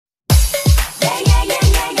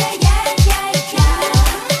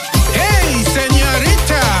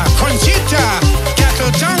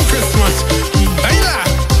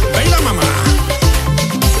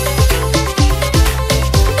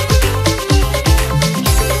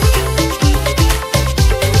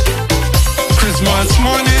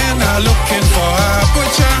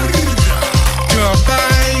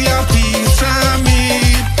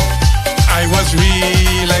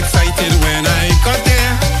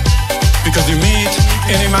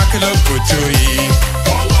any market look good to eat.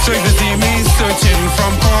 So if you see me searching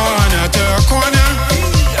from corner to corner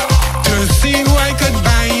to see who I could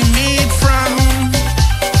buy meat from,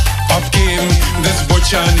 up came this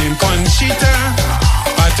butcher named Conchita,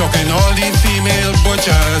 talking all the female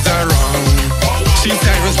butchers around. She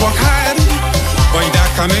said I was work hard, boy that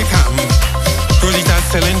can make ham. Rosita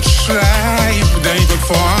selling tribe, that ain't good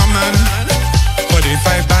for a man. But if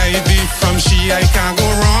I buy beef from she, I can't go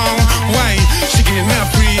wrong. Why? She gave me a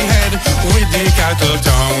free head with the cattle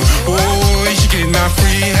tongue. Oh, she gave me a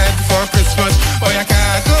free head for Christmas. Oh, I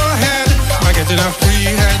can't go ahead. I'm getting a free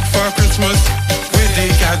head for Christmas with the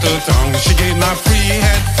cattle tongue. She gave me a free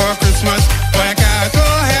head for Christmas. Oh, I can't go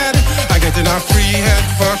ahead. I'm getting a free head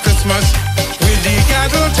for Christmas with the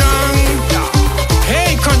cattle tongue.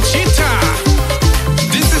 Hey, Conchita,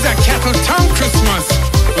 this is a cattle tongue Christmas.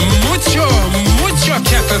 Mucho, mucho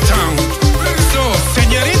cattle tongue. So,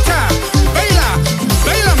 señorita, baila,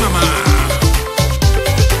 baila mama.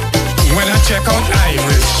 When I check out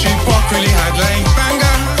Iris, she walk really hard like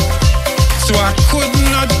banga. So I could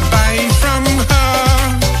not buy from her.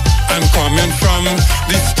 I'm coming from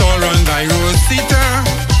the store run by Rosita.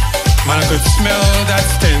 Man, I could smell that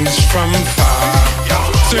stench from far.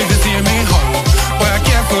 So if you see me home, we're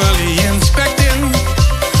carefully inspecting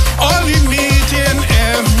all the meat in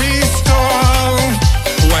every stall,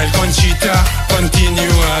 while Conchita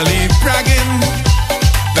continually bragging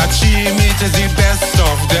that she meat is the best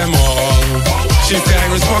of them all. She said I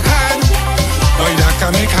was work hard, boy that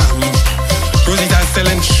can make ham. Rosita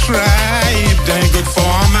selling tribe, that ain't good for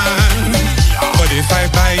a man. But if I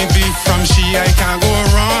buy beef from she, I can't go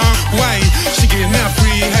wrong. Why? She gave me a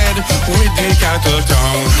free head with the cattle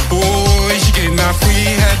tongue. Oh, she gave me a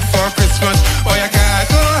free head for Christmas. Oh, I can't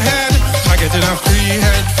go ahead. I'm getting a free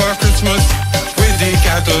head for Christmas with the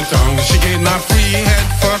cattle tongue. She gave me a free head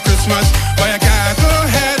for Christmas. Oh, I can't go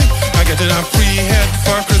ahead. I'm getting a free head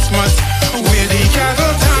for Christmas with the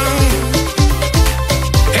cattle tongue.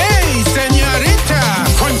 Hey, señorita,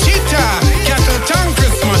 Conchita, cattle tongue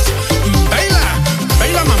Christmas. Baila,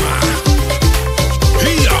 baila mama.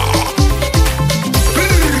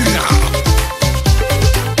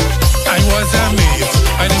 I was amazed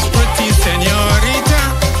by this pretty señorita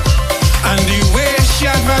and the way she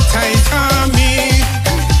advertised her me.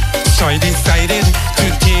 So I decided to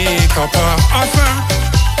take up her offer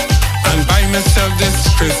and buy myself this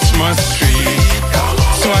Christmas tree.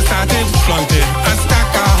 So I started flaunting a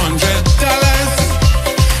stack $100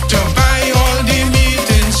 to buy all the meat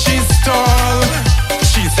in she stall.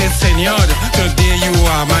 She said, Senor, today you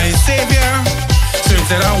are my savior. So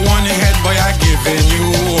instead of one head, boy, I giving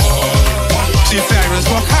you all. She said I was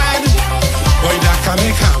work hard, boy, that can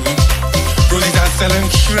make ham. Rosita selling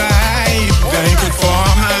tribe, that ain't good for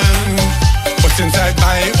a man. But since I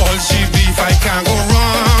buy all she beef, I can't go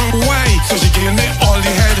wrong. Why? So she gave me all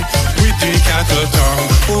the head with the cattle tongue.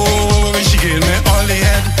 Oh, she gave me all the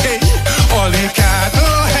head, hey, all the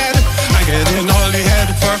cattle head. I'm getting all the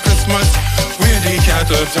head for Christmas with the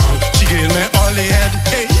cattle tongue. She gave me all the head,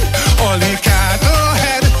 hey, all the cattle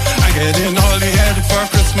head. I'm getting all the head for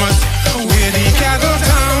Christmas with the cattle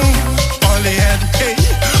tongue. All the head, hey,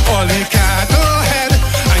 all the cattle head.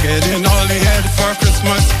 I'm getting all the head for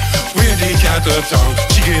Christmas with the cattle tongue.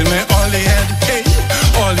 She gave me all the head.